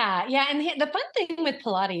yeah. And the fun thing with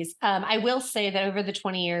Pilates, I will say that over the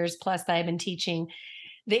 20 years plus that I've been teaching,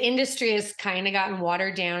 the industry has kind of gotten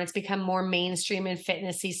watered down. It's become more mainstream and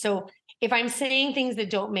fitnessy. So if I'm saying things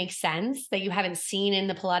that don't make sense that you haven't seen in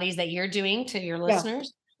the Pilates that you're doing to your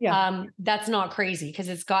listeners, that's not crazy because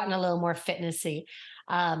it's gotten a little more fitnessy.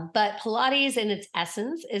 But Pilates in its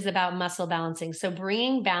essence is about muscle balancing. So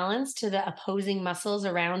bringing balance to the opposing muscles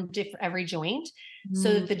around every joint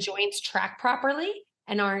so that the joints track properly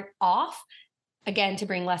and aren't off, again, to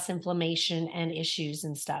bring less inflammation and issues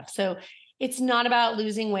and stuff. So it's not about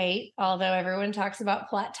losing weight, although everyone talks about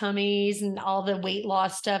flat tummies and all the weight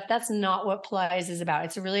loss stuff. That's not what Pilates is about.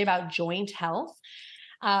 It's really about joint health.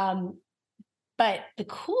 But the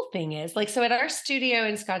cool thing is, so at our studio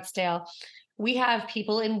in Scottsdale, we have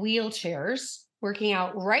people in wheelchairs working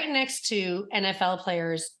out right next to NFL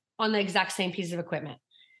players on the exact same piece of equipment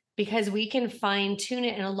because we can fine tune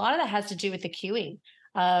it. And a lot of that has to do with the cueing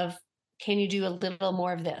of, can you do a little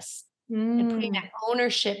more of this? And putting that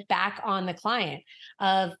ownership back on the client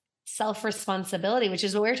of self-responsibility, which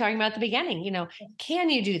is what we were talking about at the beginning. Can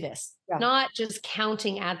you do this? Yeah. Not just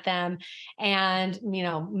counting at them and,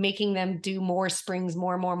 making them do more springs,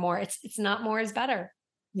 more. It's not more is better.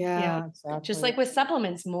 Yeah, exactly. Just like with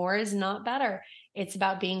supplements, more is not better. It's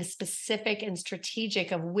about being specific and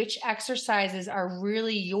strategic of which exercises are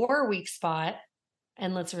really your weak spot.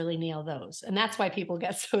 And let's really nail those. And that's why people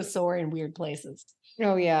get so sore in weird places.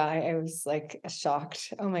 Oh yeah. I was like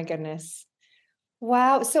shocked. Oh my goodness.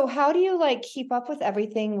 Wow. So how do you keep up with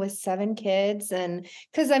everything with 7 kids? And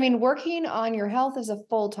because working on your health is a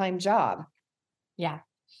full-time job. Yeah.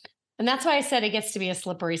 And that's why I said it gets to be a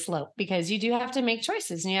slippery slope because you do have to make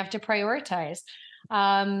choices and you have to prioritize.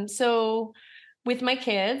 So with my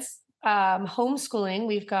kids, homeschooling,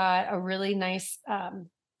 we've got a really nice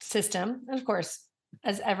system. Of course,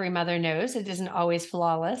 as every mother knows, it isn't always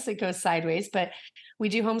flawless. It goes sideways, but we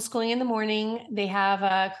do homeschooling in the morning. They have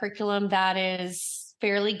a curriculum that is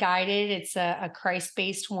fairly guided. It's a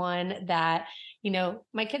Christ-based one that,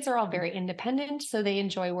 my kids are all very independent, so they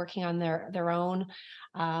enjoy working on their own.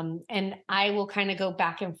 And I will kind of go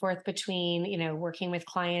back and forth between, working with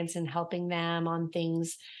clients and helping them on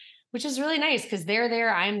things, which is really nice because they're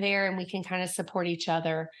there, I'm there, and we can kind of support each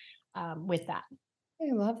other with that.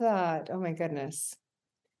 I love that. Oh my goodness.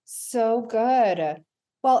 So good.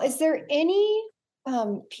 Well, is there any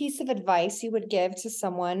piece of advice you would give to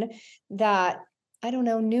someone that, I don't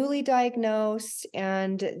know, newly diagnosed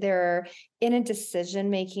and they're in a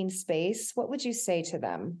decision-making space? What would you say to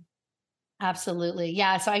them? Absolutely.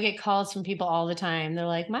 Yeah. So I get calls from people all the time. They're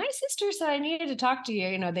like, my sister said I needed to talk to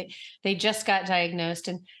you. They just got diagnosed,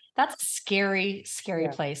 and that's a scary, scary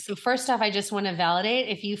Yeah. place. So first off, I just want to validate,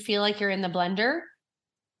 if you feel like you're in the blender,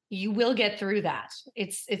 you will get through that.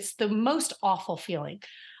 It's the most awful feeling.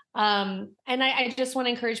 And I just want to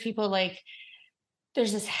encourage people, like,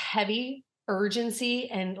 there's this heavy urgency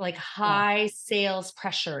and like Yeah, high sales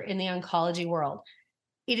pressure in the oncology world.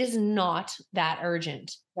 It is not that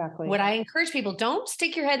urgent. exactly. What I encourage people, don't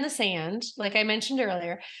stick your head in the sand, like I mentioned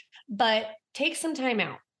earlier, but take some time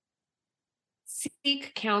out.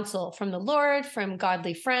 Seek counsel from the Lord, from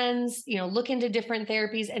godly friends, look into different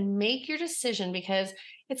therapies and make your decision, because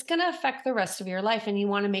it's going to affect the rest of your life and you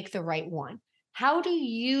want to make the right one. How do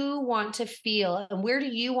you want to feel and where do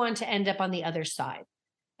you want to end up on the other side?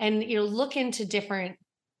 And, look into different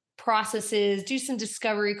processes, do some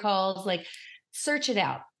discovery calls, like search it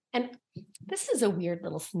out. And this is a weird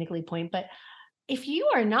little sniggly point, but if you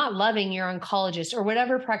are not loving your oncologist or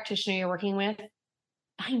whatever practitioner you're working with,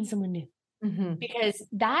 find someone new, Mhm. because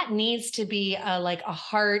that needs to be like a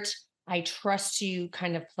heart, I trust you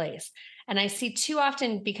kind of place. And I see too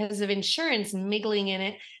often, because of insurance mingling in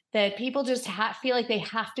it, that people just feel like they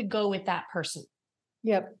have to go with that person.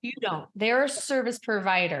 Yep, You don't. They're a service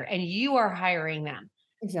provider and you are hiring them.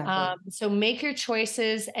 exactly. So make your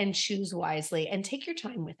choices and choose wisely and take your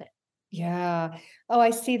time with it. Yeah. Oh, I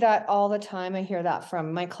see that all the time. I hear that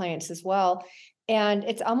from my clients as well. And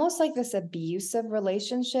it's almost like this abusive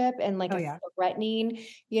relationship and like Oh, a yeah. threatening,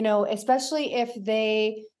 especially if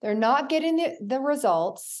they're not getting the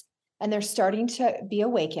results and they're starting to be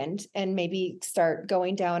awakened and maybe start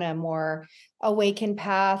going down a more awakened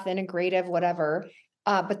path, integrative, whatever.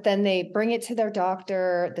 But then they bring it to their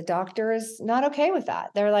doctor. The doctor is not okay with that.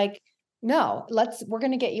 They're like, no, we're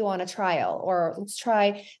going to get you on a trial, or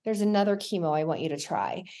there's another chemo I want you to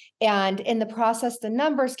try. And in the process, the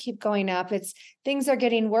numbers keep going up. Things are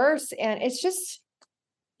getting worse. And it's just,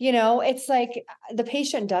 it's like the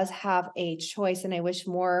patient does have a choice. And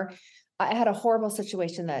I had a horrible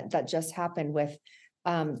situation that just happened with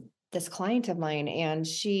this client of mine. And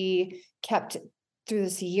she kept, through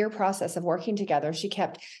this year process of working together, she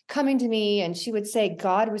kept coming to me and she would say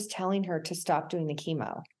God was telling her to stop doing the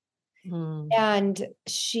chemo. Mm. And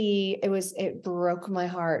it broke my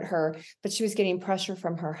heart, but she was getting pressure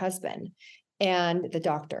from her husband and the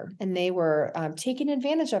doctor, and they were taking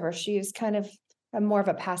advantage of her. She was kind of more of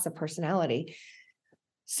a passive personality.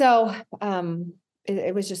 So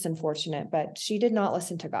it was just unfortunate, but she did not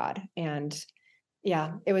listen to God. And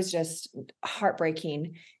yeah, it was just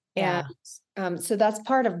heartbreaking. And Yeah. so that's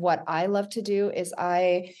part of what I love to do is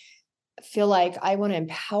I feel like I want to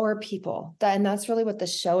empower people. And that's really what the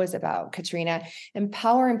show is about, Katrina,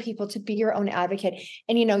 empowering people to be your own advocate.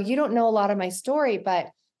 And, you don't know a lot of my story,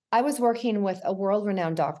 but I was working with a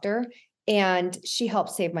world-renowned doctor and she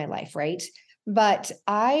helped save my life, right? But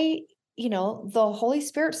the Holy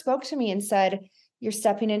Spirit spoke to me and said, you're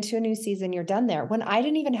stepping into a new season. You're done there. When I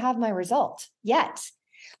didn't even have my result yet.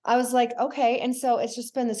 I was like, okay. And so it's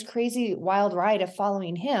just been this crazy wild ride of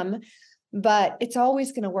following him, but it's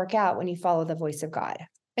always going to work out when you follow the voice of God.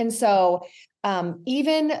 And so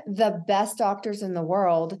even the best doctors in the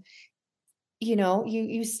world,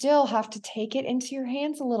 you still have to take it into your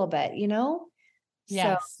hands a little bit, So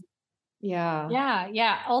Yes. yeah. Yeah.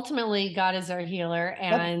 Yeah. Ultimately, God is our healer,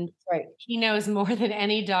 Yep, and right. he knows more than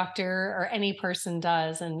any doctor or any person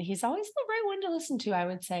does. And he's always the right one to listen to, I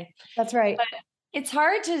would say. That's right. But it's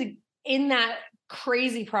hard to, in that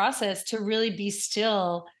crazy process, to really be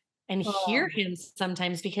still and hear Oh, him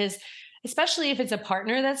sometimes, because especially if it's a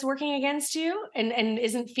partner that's working against you and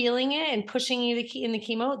isn't feeling it and pushing you in the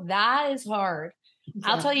chemo, that is hard.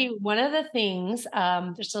 I'll tell exactly. you one of the things,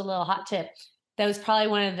 just a little hot tip, that was probably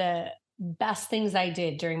one of the best things I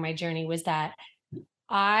did during my journey, was that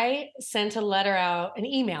I sent a letter out, an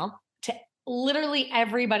email to literally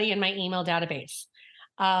everybody in my email database,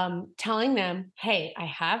 telling them, hey, I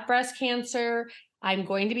have breast cancer. I'm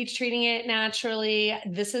going to be treating it naturally.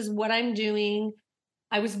 This is what I'm doing.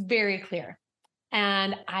 I was very clear.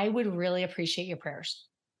 and I would really appreciate your prayers.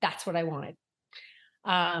 That's what I wanted.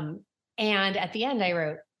 And at the end, I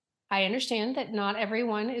wrote, I understand that not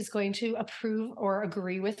everyone is going to approve or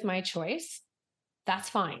agree with my choice. That's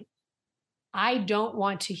fine. I don't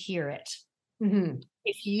want to hear it. Mm-hmm.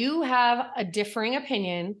 If you have a differing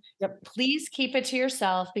opinion, Yep. please keep it to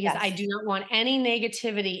yourself, because Yes. I do not want any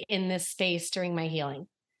negativity in this space during my healing.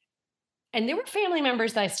 And there were family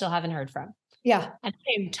members that I still haven't heard from. Yeah. And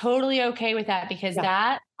I'm totally okay with that, because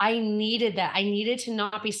Yeah. I needed that. I needed to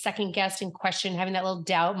not be second guessed and question, having that little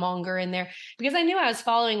doubt monger in there, because I knew I was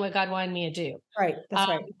following what God wanted me to do. Right. That's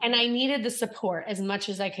right. And I needed the support as much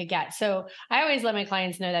as I could get. So I always let my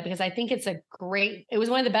clients know that, because I think it was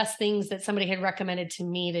one of the best things that somebody had recommended to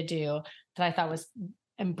me to do that I thought was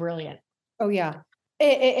brilliant. Oh yeah.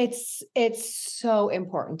 It's so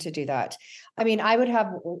important to do that. I mean,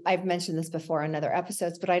 I've mentioned this before in other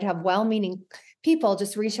episodes, but I'd have well-meaning people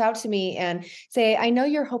just reach out to me and say, I know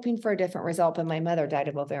you're hoping for a different result, but my mother died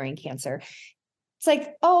of ovarian cancer. It's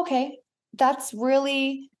like, oh, okay. That's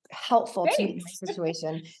really helpful to me in my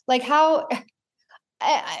situation. Like how,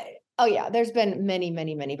 oh yeah, there's been many,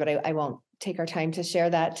 but I won't take our time to share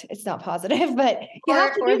that. It's not positive, but you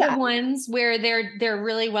have to do the that. ones where they're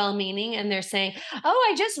really well-meaning and they're saying, oh,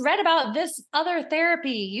 I just read about this other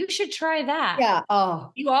therapy, you should try that. Yeah. Oh,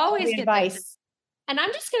 you always the get advice. this. And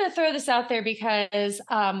I'm just going to throw this out there, because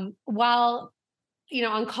while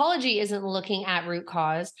oncology isn't looking at root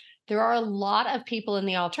cause, there are a lot of people in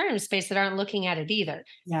the alternative space that aren't looking at it either.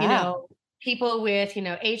 Yeah. People with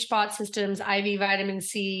HBOT systems, IV vitamin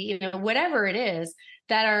C, whatever it is,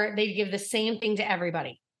 they give the same thing to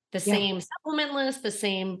everybody, the same supplement list, the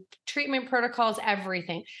same treatment protocols,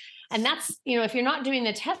 everything. And that's, if you're not doing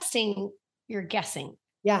the testing, you're guessing.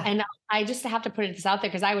 Yeah. And I just have to put this out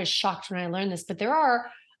there, because I was shocked when I learned this, but there are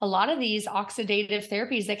a lot of these oxidative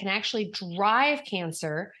therapies that can actually drive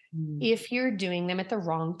cancer if you're doing them at the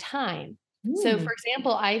wrong time. So for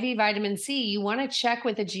example, IV vitamin C, you want to check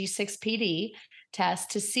with a G6PD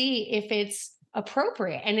test to see if it's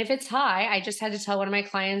appropriate. And if it's high, I just had to tell one of my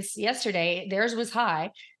clients yesterday, theirs was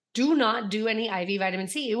high. Do not do any IV vitamin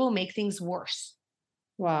C. It will make things worse.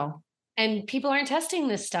 Wow. And people aren't testing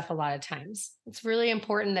this stuff a lot of times. It's really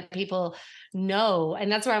important that people know.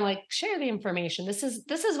 And that's where I'm like, share the information. This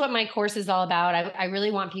is what my course is all about. I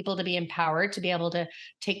really want people to be empowered to be able to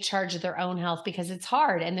take charge of their own health, because it's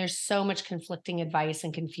hard and there's so much conflicting advice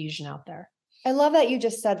and confusion out there. I love that you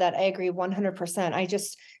just said that. I agree 100%. I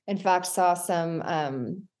just, in fact, saw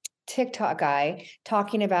some TikTok guy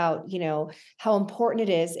talking about, how important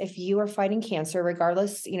it is if you are fighting cancer,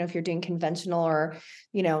 regardless, if you're doing conventional or,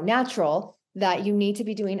 natural, that you need to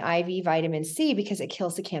be doing IV vitamin C because it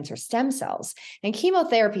kills the cancer stem cells. And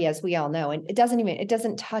chemotherapy, as we all know, and it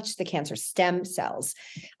doesn't touch the cancer stem cells.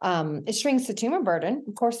 It shrinks the tumor burden.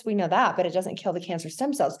 Of course, we know that, but it doesn't kill the cancer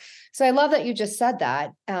stem cells. So I love that you just said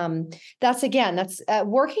that. That's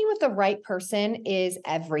working with the right person is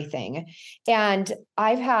everything. And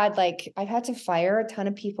I've had to fire a ton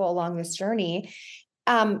of people along this journey.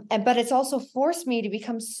 But it's also forced me to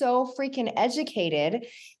become so freaking educated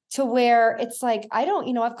to where it's like, I've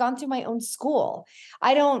gone through my own school.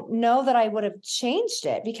 I don't know that I would have changed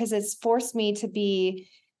it because it's forced me to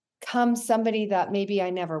become somebody that maybe I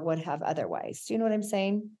never would have otherwise. Do you know what I'm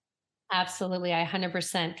saying? Absolutely. I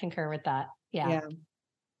 100% concur with that. Yeah.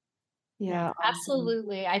 Yeah.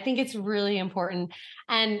 Absolutely. I think it's really important.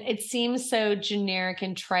 And it seems so generic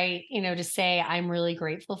and trite, to say I'm really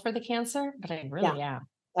grateful for the cancer, but I really am.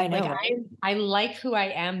 I know. Like right? I like who I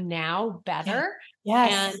am now better.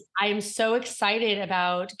 Yes. And I'm so excited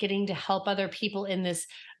about getting to help other people in this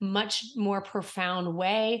much more profound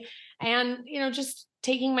way. And, just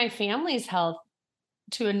taking my family's health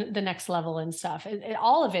to the next level and stuff.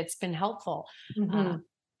 All of it's been helpful. And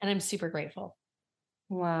I'm super grateful.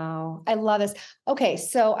 Wow. I love this. Okay.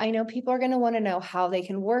 So I know people are going to want to know how they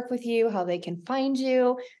can work with you, how they can find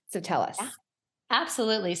you. So tell us. Yeah,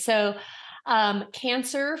 absolutely. So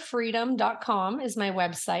cancerfreedom.com is my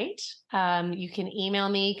website. You can email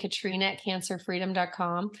me,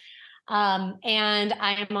 Katrina@cancerfreedom.com. And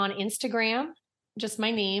I am on Instagram, just my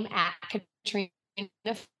name @Katrina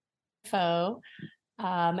Foe.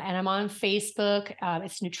 And I'm on Facebook.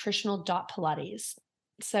 It's nutritional.pilates.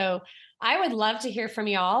 So I would love to hear from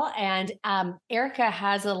y'all. And Erica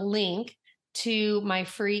has a link to my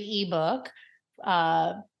free ebook,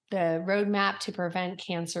 The Roadmap to Prevent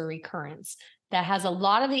Cancer Recurrence, that has a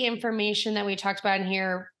lot of the information that we talked about in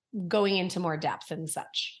here going into more depth and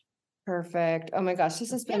such. Perfect. Oh my gosh,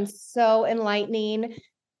 this has been so enlightening.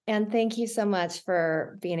 And thank you so much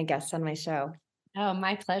for being a guest on my show. Oh,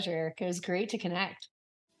 my pleasure, Erica. It was great to connect.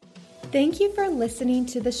 Thank you for listening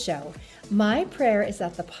to the show. My prayer is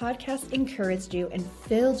that the podcast encouraged you and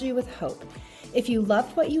filled you with hope. If you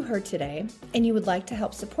loved what you heard today and you would like to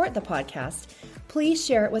help support the podcast, please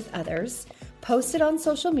share it with others, post it on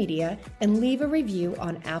social media, and leave a review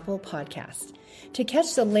on Apple Podcasts. To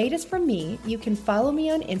catch the latest from me, you can follow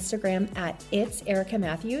me on Instagram at It's Erica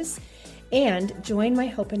Matthews and join my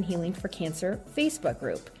Hope and Healing for Cancer Facebook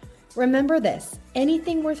group. Remember this,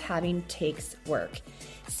 anything worth having takes work.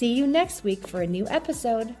 See you next week for a new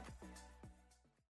episode.